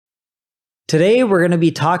Today, we're going to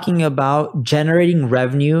be talking about generating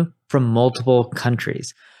revenue from multiple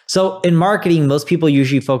countries. So in marketing, most people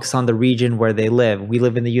usually focus on the region where they live. We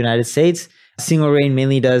live in the United States. Single Rain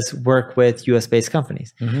mainly does work with US-based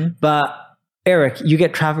companies. But Eric, you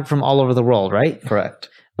get traffic from all over the world, right? Correct.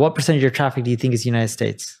 What percentage of your traffic do you think is United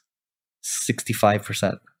States?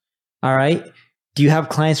 65%. All right. Do you have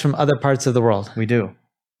clients from other parts of the world? We do.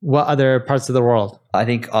 What other parts of the world? I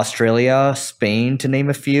think Australia, Spain, to name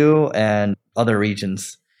a few, and other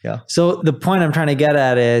regions. Yeah. So the point I'm trying to get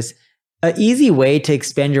at is an easy way to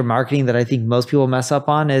expand your marketing that I think most people mess up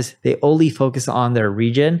on is they only focus on their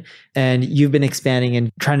region. And you've been expanding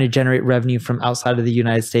and trying to generate revenue from outside of the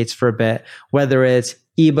United States for a bit, whether it's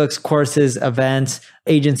ebooks, courses, events,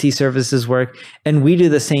 agency services work. And we do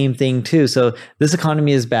the same thing too. So this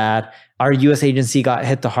economy is bad. Our US agency got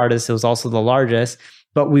hit the hardest. It was also the largest.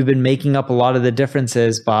 But we've been making up a lot of the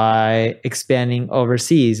differences by expanding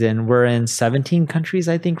overseas. And we're in 17 countries,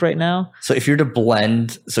 I think, right now. So if you're to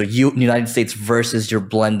blend, United States versus your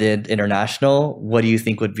blended international, what do you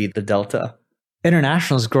think would be the delta?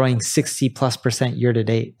 International is growing 60+% year to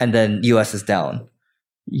date. And then US is down.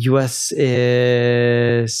 US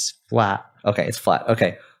is flat. Okay, it's flat.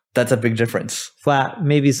 Okay. That's a big difference. Flat.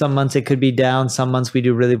 Maybe some months it could be down. Some months we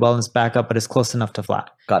do really well and it's back up, but it's close enough to flat.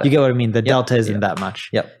 Got it. You get what I mean? The delta isn't that much.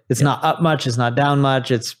 It's not up much. It's not down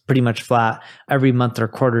much. It's pretty much flat. Every month or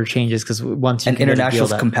quarter changes because once you and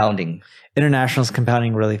international's compounding. International's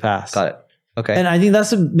compounding really fast. Got it. Okay. And I think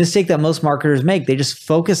that's a mistake that most marketers make. They just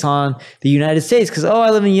focus on the United States because, I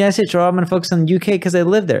live in the United States, or I'm going to focus on the UK because I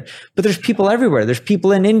live there. But there's people everywhere. There's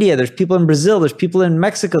people in India. There's people in Brazil. There's people in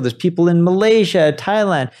Mexico. There's people in Malaysia,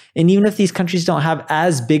 Thailand. And even if these countries don't have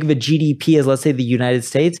as big of a GDP as, let's say, the United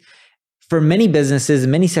States, for many businesses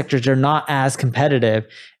and many sectors, they're not as competitive.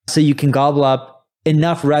 So you can gobble up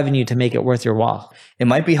enough revenue to make it worth your while. It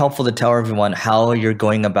might be helpful to tell everyone how you're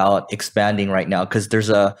going about expanding right now, because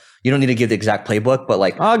you don't need to give the exact playbook, but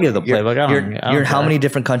I'll give the playbook. You're in how many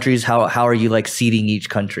different countries? How are you seeding each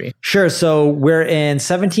country? Sure. So we're in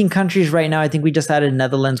 17 countries right now. I think we just added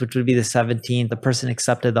Netherlands, which would be the 17th. The person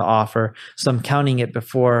accepted the offer. So I'm counting it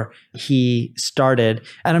before he started.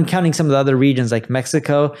 And I'm counting some of the other regions like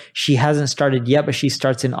Mexico. She hasn't started yet, but she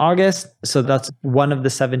starts in August. So that's one of the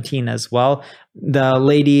 17 as well. The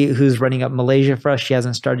lady who's running up Malaysia for us, she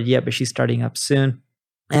hasn't started yet, but she's starting up soon.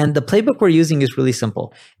 And the playbook we're using is really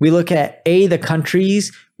simple. We look at the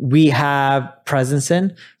countries we have presence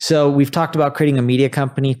in. So we've talked about creating a media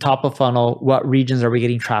company, top of funnel, what regions are we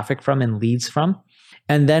getting traffic from and leads from?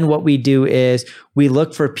 And then what we do is we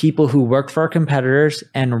look for people who worked for our competitors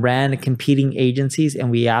and ran competing agencies, and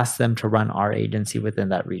we ask them to run our agency within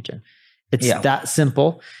that region. It's that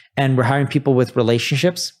simple. And we're hiring people with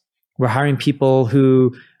relationships. We're hiring people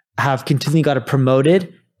who have continually got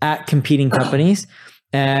promoted at competing companies.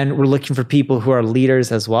 And we're looking for people who are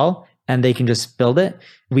leaders as well, and they can just build it.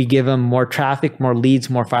 We give them more traffic, more leads,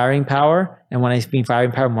 more firing power. And when I mean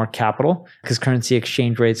firing power, more capital, because currency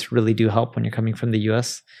exchange rates really do help when you're coming from the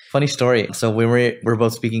US. Funny story. So when we're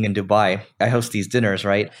both speaking in Dubai, I host these dinners,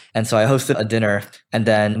 right? And so I hosted a dinner, and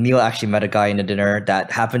then Neil actually met a guy in a dinner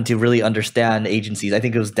that happened to really understand agencies. I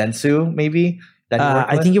think it was Dentsu, maybe.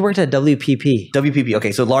 I think he worked at WPP. WPP.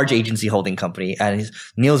 Okay. So large agency holding company. And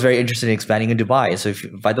Neil's very interested in expanding in Dubai. So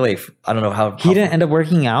by the way, I don't know how. He didn't end up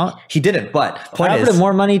working out. He didn't, but point I is. offered him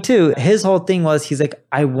more money too. His whole thing was he's like,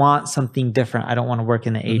 I want something different. I don't want to work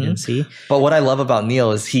in the agency. But what I love about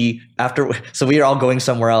Neil is so we were all going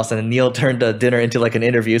somewhere else, and then Neil turned the dinner into an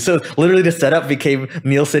interview. So literally the setup became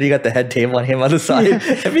Neil sitting at the head table and him on the side.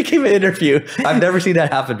 It became an interview. I've never seen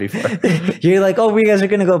that happen before. You're like, we guys are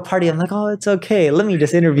going to go party. I'm like, it's okay. Let me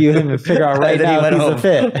just interview him and figure out right now if he's a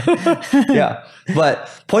fit. Yeah.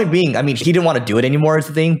 But point being, he didn't want to do it anymore is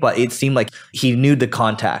the thing, but it seemed like he knew the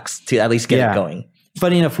contacts to at least get it going.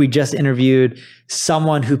 Funny enough, we just interviewed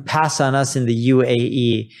someone who passed on us in the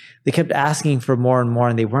UAE. They kept asking for more and more,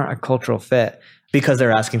 and they weren't a cultural fit. Because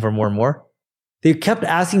they're asking for more and more? They kept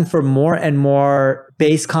asking for more and more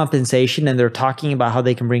base compensation, and they're talking about how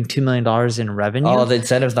they can bring $2 million in revenue. Oh, the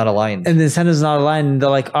incentive's not aligned. And the incentive's not aligned. And they're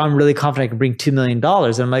like, I'm really confident I can bring $2 million.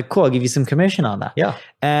 And I'm like, cool, I'll give you some commission on that. Yeah.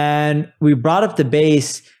 And we brought up the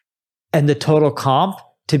base and the total comp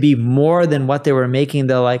to be more than what they were making.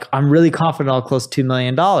 They're like, I'm really confident I'll close $2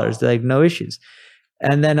 million. They're like, no issues.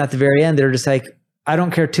 And then at the very end, they're just like, I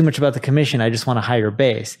don't care too much about the commission. I just want a higher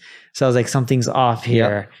base. So I was like, something's off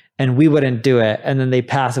here. Yep. And we wouldn't do it. And then they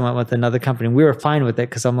passed and went with another company. We were fine with it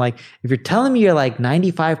because I'm like, if you're telling me you're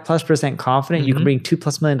 95+% confident you can bring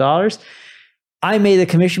 $2+ million, I made a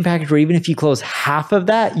commission package where even if you close half of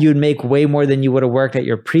that, you'd make way more than you would have worked at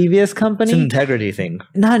your previous company. It's an integrity thing.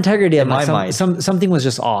 Not integrity. In my mind. Something was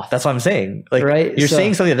just off. That's what I'm saying. Like, right? You're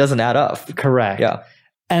saying something that doesn't add up. Correct. Yeah.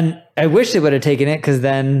 And I wish they would have taken it, because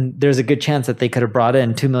then there's a good chance that they could have brought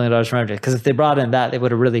in $2 million from revenue. Because if they brought in that, they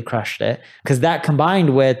would have really crushed it. Because that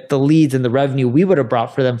combined with the leads and the revenue we would have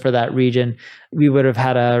brought for them for that region, we would have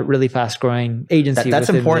had a really fast growing agency. That's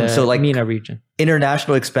important. The so like MENA region.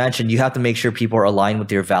 International expansion, you have to make sure people are aligned with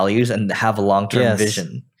your values and have a long-term Yes.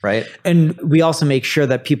 vision, right? And we also make sure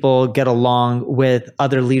that people get along with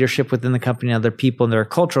other leadership within the company, other people, and their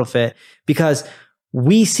cultural fit, because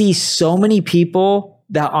we see so many people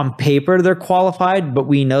that on paper they're qualified, but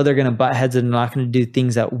we know they're going to butt heads and not going to do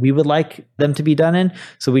things that we would like them to be done in.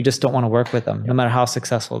 So we just don't want to work with them, no matter how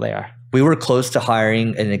successful they are. We were close to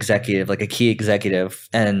hiring an executive, like a key executive.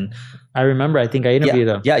 And I remember, I think I interviewed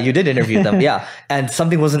them. Yeah, you did interview them. Yeah. And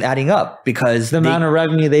something wasn't adding up because The amount of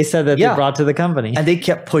revenue they said that Yeah. they brought to the company. and they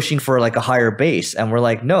kept pushing for like a higher base. And we're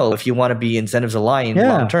like, no, if you want to be incentives aligned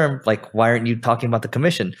Yeah. long term, like why aren't you talking about the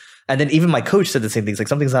commission? And then even my coach said the same things, like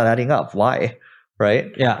something's not adding up. Why?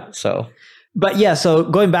 Right? Yeah. So But yeah, so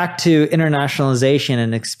going back to internationalization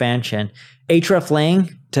and expansion, Href Lang,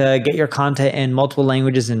 to get your content in multiple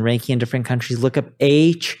languages and ranking in different countries, look up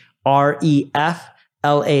HREFLANG.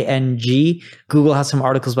 Google has some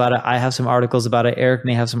articles about it. I have some articles about it. Eric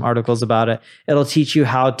may have some articles about it. It'll teach you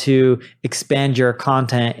how to expand your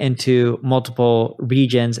content into multiple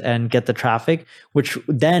regions and get the traffic, which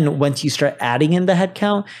then once you start adding in the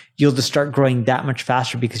headcount, you'll just start growing that much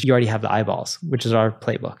faster because you already have the eyeballs, which is our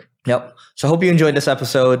playbook. Yep. So I hope you enjoyed this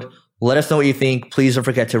episode. Let us know what you think. Please don't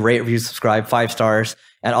forget to rate, review, subscribe, 5 stars,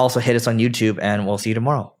 and also hit us on YouTube, and we'll see you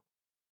tomorrow.